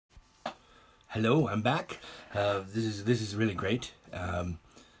Hello, I'm back. This is really great. I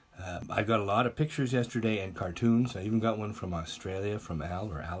got a lot of pictures yesterday and cartoons. I even got one from Australia from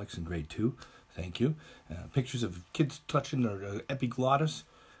Alex in grade 2. Thank you. Pictures of kids touching their epiglottis.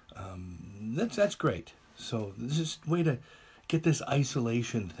 That's great. So this is a way to get this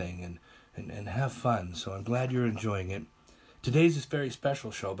isolation thing and have fun. So I'm glad you're enjoying it. Today's this very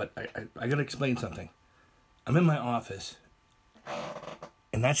special show, but I got to explain something. I'm in my office,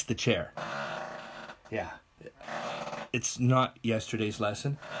 and that's the chair. Yeah, it's not yesterday's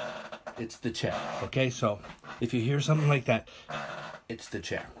lesson. It's the chair, okay? So if you hear something like that, it's the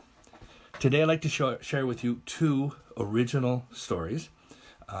chair. Today I'd like to share with you 2 original stories.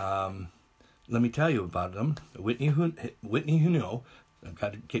 Let me tell you about them. Whitney Huneault, I've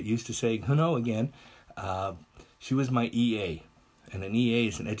got to get used to saying Huneault again. She was my EA, and an EA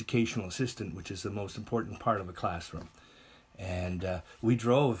is an educational assistant, which is the most important part of a classroom. And we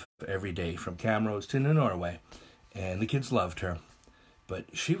drove every day from Camrose to Norway, and the kids loved her. But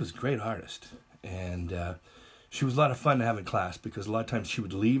she was a great artist, and she was a lot of fun to have in class because a lot of times she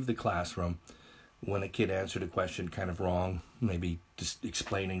would leave the classroom when a kid answered a question kind of wrong, maybe just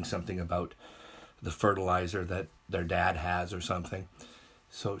explaining something about the fertilizer that their dad has or something.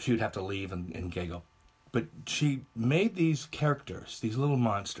 So she would have to leave and giggle. But she made these characters, these little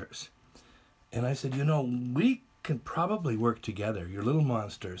monsters. And I said, we can probably work together, your little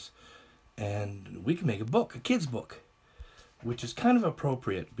monsters, and we can make a book, a kid's book, which is kind of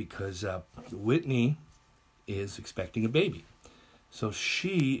appropriate because Whitney is expecting a baby. So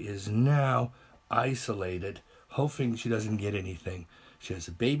she is now isolated, hoping she doesn't get anything. She has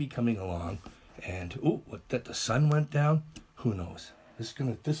a baby coming along, and the sun went down? Who knows? This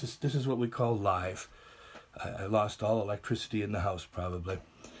is what we call live. I lost all electricity in the house probably.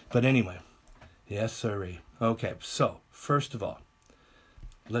 But anyway, yes sirree. Okay, so first of all,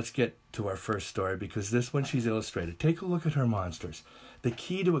 let's get to our first story because this one she's illustrated. Take a look at her monsters. The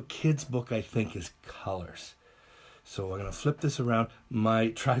key to a kid's book, I think, is colors. So we're going to flip this around. My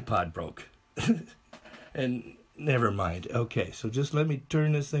tripod broke. And never mind. Okay, so just let me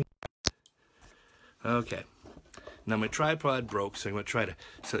turn this thing. Okay. Now my tripod broke, so I'm going to try to...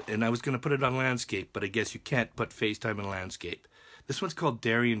 and I was going to put it on landscape, but I guess you can't put FaceTime in landscape. This one's called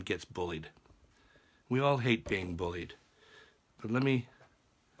Darian Gets Bullied. We all hate being bullied. But let me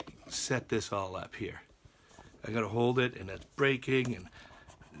set this all up here. I got to hold it, and it's breaking, and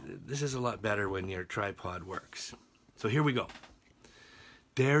this is a lot better when your tripod works. So here we go.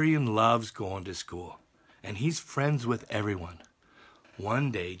 Darian loves going to school, and he's friends with everyone.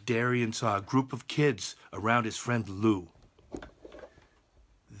 One day, Darian saw a group of kids around his friend Lou.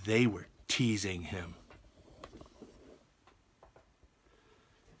 They were teasing him.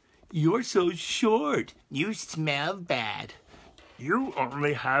 "You're so short. You smell bad. You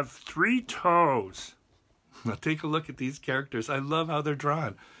only have 3 toes." Now take a look at these characters. I love how they're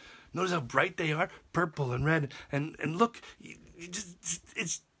drawn. Notice how bright they are, purple and red. And look,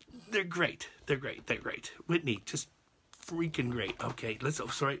 they're great. They're great. Whitney, just freaking great. Okay, let's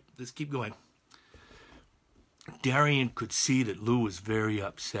keep going. Darian could see that Lou was very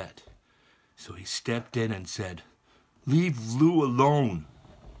upset. So he stepped in and said, "Leave Lou alone."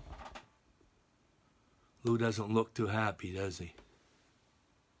 Lou doesn't look too happy, does he?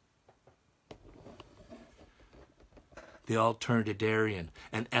 They all turned to Darian,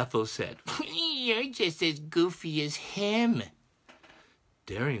 and Ethel said, "You're just as goofy as him."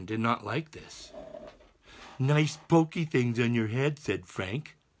 Darian did not like this. "Nice pokey things on your head," said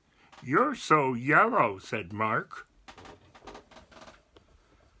Frank. "You're so yellow," said Mark.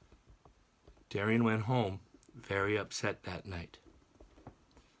 Darian went home very upset that night.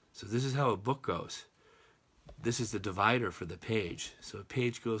 So this is how a book goes. This is the divider for the page. So a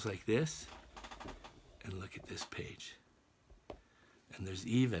page goes like this, and look at this page. And there's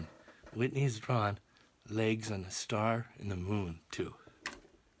even, Whitney's drawn legs on the star and the moon too.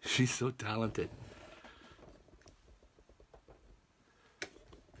 She's so talented.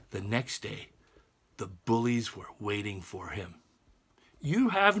 The next day, the bullies were waiting for him. "You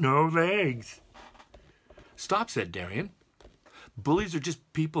have no legs." "Stop," said Darian. "Bullies are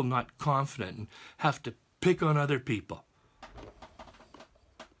just people not confident and have to pick on other people."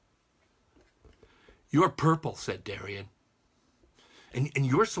 "You're purple," said Darian. And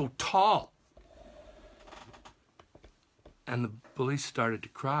you're so tall." And the bullies started to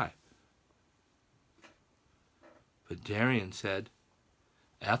cry. But Darian said,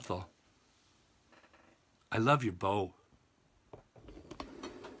 "Ethel, I love your bow.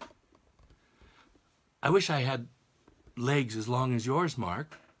 I wish I had legs as long as yours,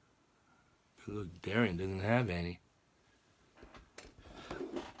 Mark." Look, Darian doesn't have any.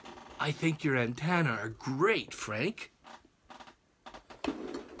 I think your antennae are great, Frank.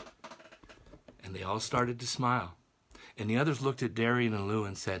 And they all started to smile. And the others looked at Darian and Lou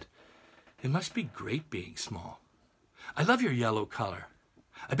and said, it must be great being small. I love your yellow color.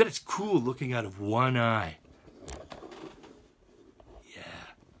 I bet it's cool looking out of one eye. Yeah.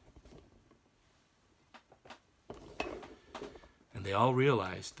 And they all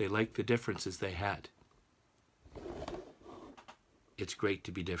realized they liked the differences they had. It's great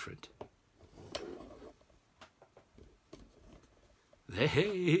to be different.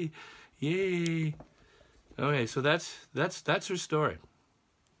 Hey, yay. Okay, so that's her story.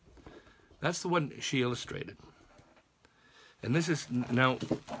 That's the one she illustrated. And this is, now,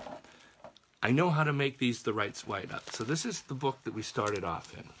 I know how to make these the right white up. So this is the book that we started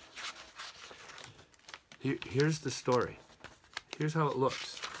off in. Here's the story. Here's how it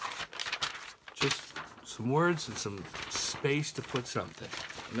looks. Just some words and some space to put something.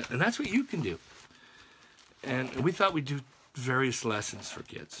 And that's what you can do. And we thought we'd do various lessons for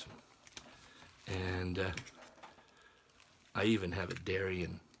kids. And I even have a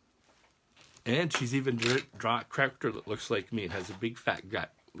Darian. And she's even drawn a character that looks like me. It has a big fat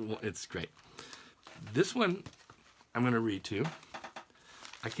gut. It's great. This one I'm going to read to you.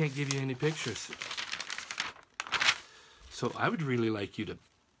 I can't give you any pictures. So I would really like you to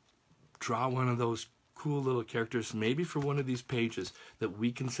draw one of those cool little characters, maybe for one of these pages that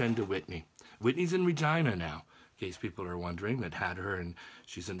we can send to Whitney. Whitney's in Regina now, in case people are wondering, that had her, and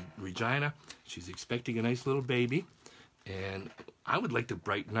she's in Regina. She's expecting a nice little baby. And I would like to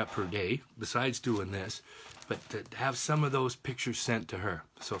brighten up her day, besides doing this, but to have some of those pictures sent to her.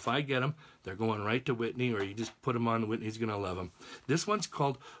 So if I get them, they're going right to Whitney, or you just put them on, Whitney's going to love them. This one's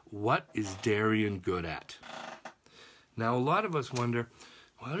called, What is Darian Good At? Now, a lot of us wonder,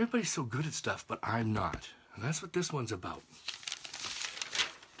 well, everybody's so good at stuff, but I'm not. And that's what this one's about.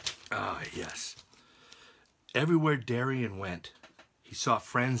 Ah, yes. Everywhere Darian went, he saw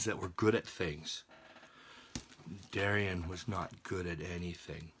friends that were good at things. Darian was not good at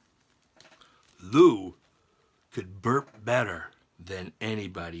anything. Lou could burp better than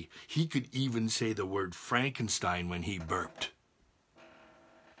anybody. He could even say the word Frankenstein when he burped.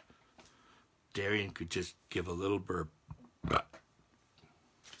 Darian could just give a little burp. Have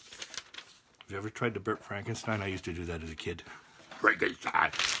you ever tried to burp Frankenstein? I used to do that as a kid.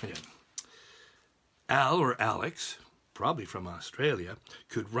 Frankenstein. Yeah. Al, or Alex, probably from Australia,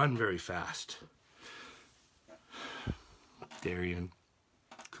 could run very fast. Darian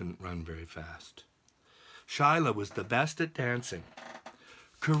couldn't run very fast. Shyla was the best at dancing.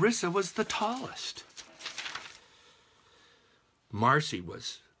 Carissa was the tallest. Marcy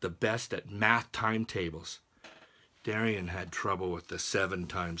was the best at math timetables. Darian had trouble with the 7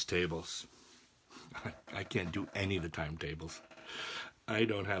 times tables. I can't do any of the timetables. I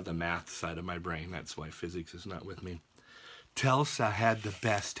don't have the math side of my brain. That's why physics is not with me. Telsa had the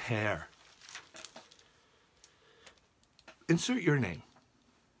best hair. Insert your name.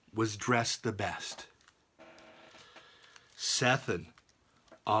 Was dressed the best. Sethan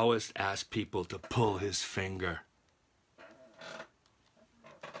always asked people to pull his finger.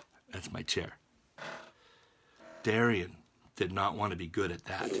 That's my chair. Darian did not want to be good at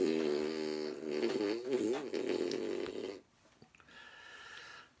that.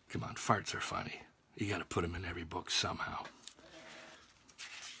 Come on, farts are funny. You got to put them in every book somehow.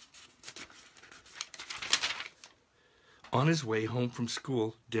 On his way home from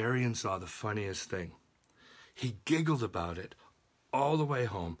school, Darian saw the funniest thing. He giggled about it all the way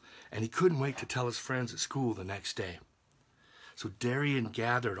home, and he couldn't wait to tell his friends at school the next day. So Darian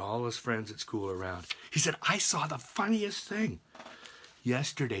gathered all his friends at school around. He said, I saw the funniest thing.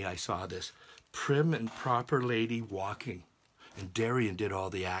 Yesterday I saw this prim and proper lady walking, and Darian did all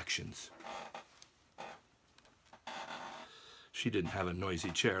the actions. She didn't have a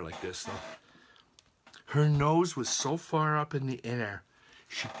noisy chair like this, though. Her nose was so far up in the air,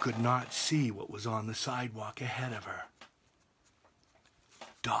 she could not see what was on the sidewalk ahead of her.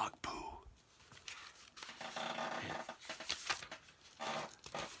 Dog poo.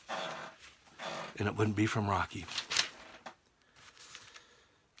 And it wouldn't be from Rocky.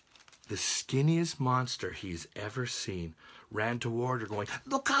 The skinniest monster he's ever seen ran toward her going,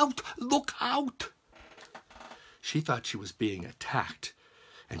 Look out! Look out! She thought she was being attacked,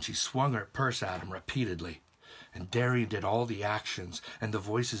 and she swung her purse at him repeatedly. And Darian did all the actions and the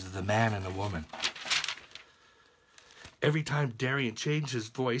voices of the man and the woman. Every time Darian changed his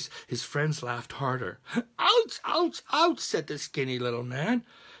voice, his friends laughed harder. Ouch, ouch, ouch, said the skinny little man.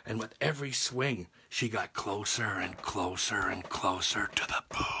 And with every swing, she got closer and closer and closer to the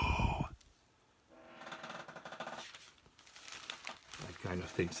poo. kind of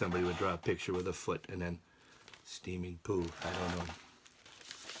think somebody would draw a picture with a foot and then steaming poo. I don't know.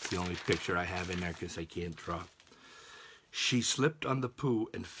 It's the only picture I have in there because I can't draw. She slipped on the poo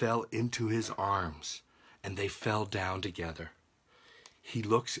and fell into his arms, and they fell down together. He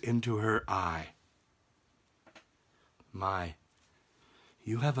looks into her eye. My,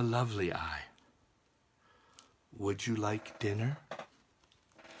 you have a lovely eye. Would you like dinner?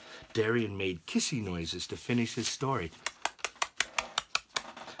 Darian made kissy noises to finish his story.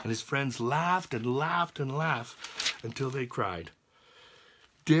 And his friends laughed and laughed and laughed until they cried.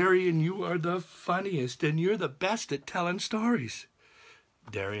 Darian, you are the funniest, and you're the best at telling stories.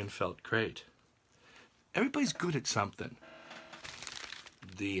 Darian felt great. Everybody's good at something.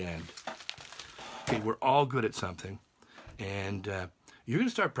 The end. Okay, we're all good at something, and you're going to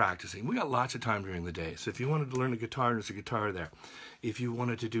start practicing. We got lots of time during the day, so if you wanted to learn a guitar, there's a guitar there. If you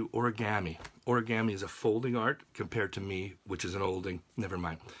wanted to do origami, origami is a folding art compared to me, which is an olding. Never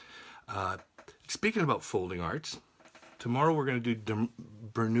mind. Speaking about folding arts, tomorrow we're going to do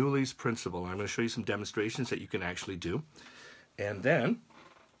Bernoulli's principle. I'm going to show you some demonstrations that you can actually do. And then,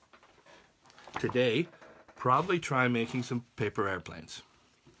 today, probably try making some paper airplanes.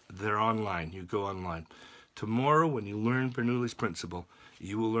 They're online. You go online. Tomorrow, when you learn Bernoulli's principle,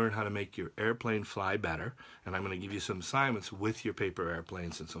 you will learn how to make your airplane fly better. And I'm going to give you some assignments with your paper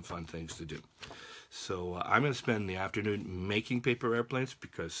airplanes and some fun things to do. So I'm going to spend the afternoon making paper airplanes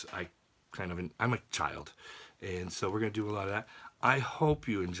because I'm a child. And so we're going to do a lot of that. I hope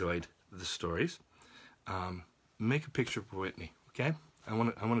you enjoyed the stories. Make a picture for Whitney, okay? I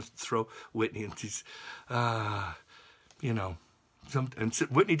want to throw Whitney, and she's, you know, and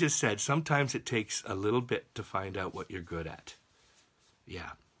Whitney just said, sometimes it takes a little bit to find out what you're good at.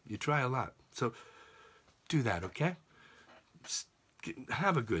 Yeah, you try a lot. So do that, okay?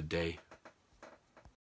 Have a good day.